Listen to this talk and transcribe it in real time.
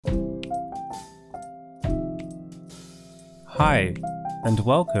Hi, and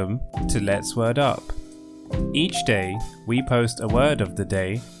welcome to Let's Word Up. Each day, we post a word of the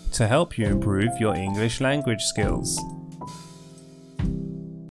day to help you improve your English language skills.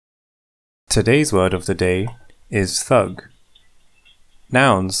 Today's word of the day is thug.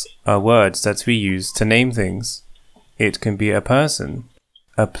 Nouns are words that we use to name things. It can be a person,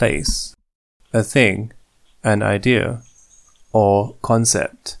 a place, a thing, an idea, or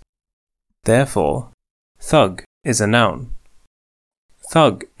concept. Therefore, thug is a noun.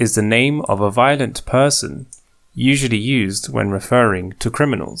 Thug is the name of a violent person, usually used when referring to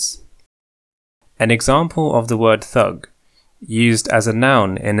criminals. An example of the word thug, used as a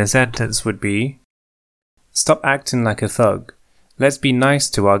noun in a sentence would be, "Stop acting like a thug, let's be nice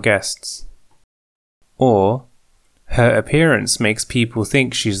to our guests." Or, "Her appearance makes people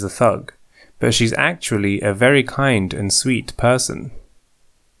think she's a thug, but she's actually a very kind and sweet person."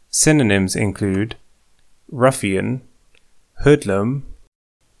 Synonyms include ruffian, hoodlum,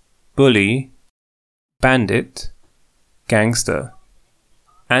 bully, bandit, gangster.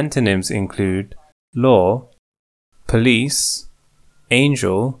 Antonyms include law, police,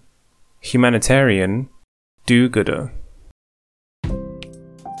 angel, humanitarian, do-gooder.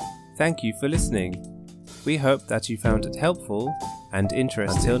 Thank you for listening. We hope that you found it helpful and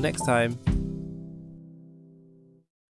interesting. Until next time.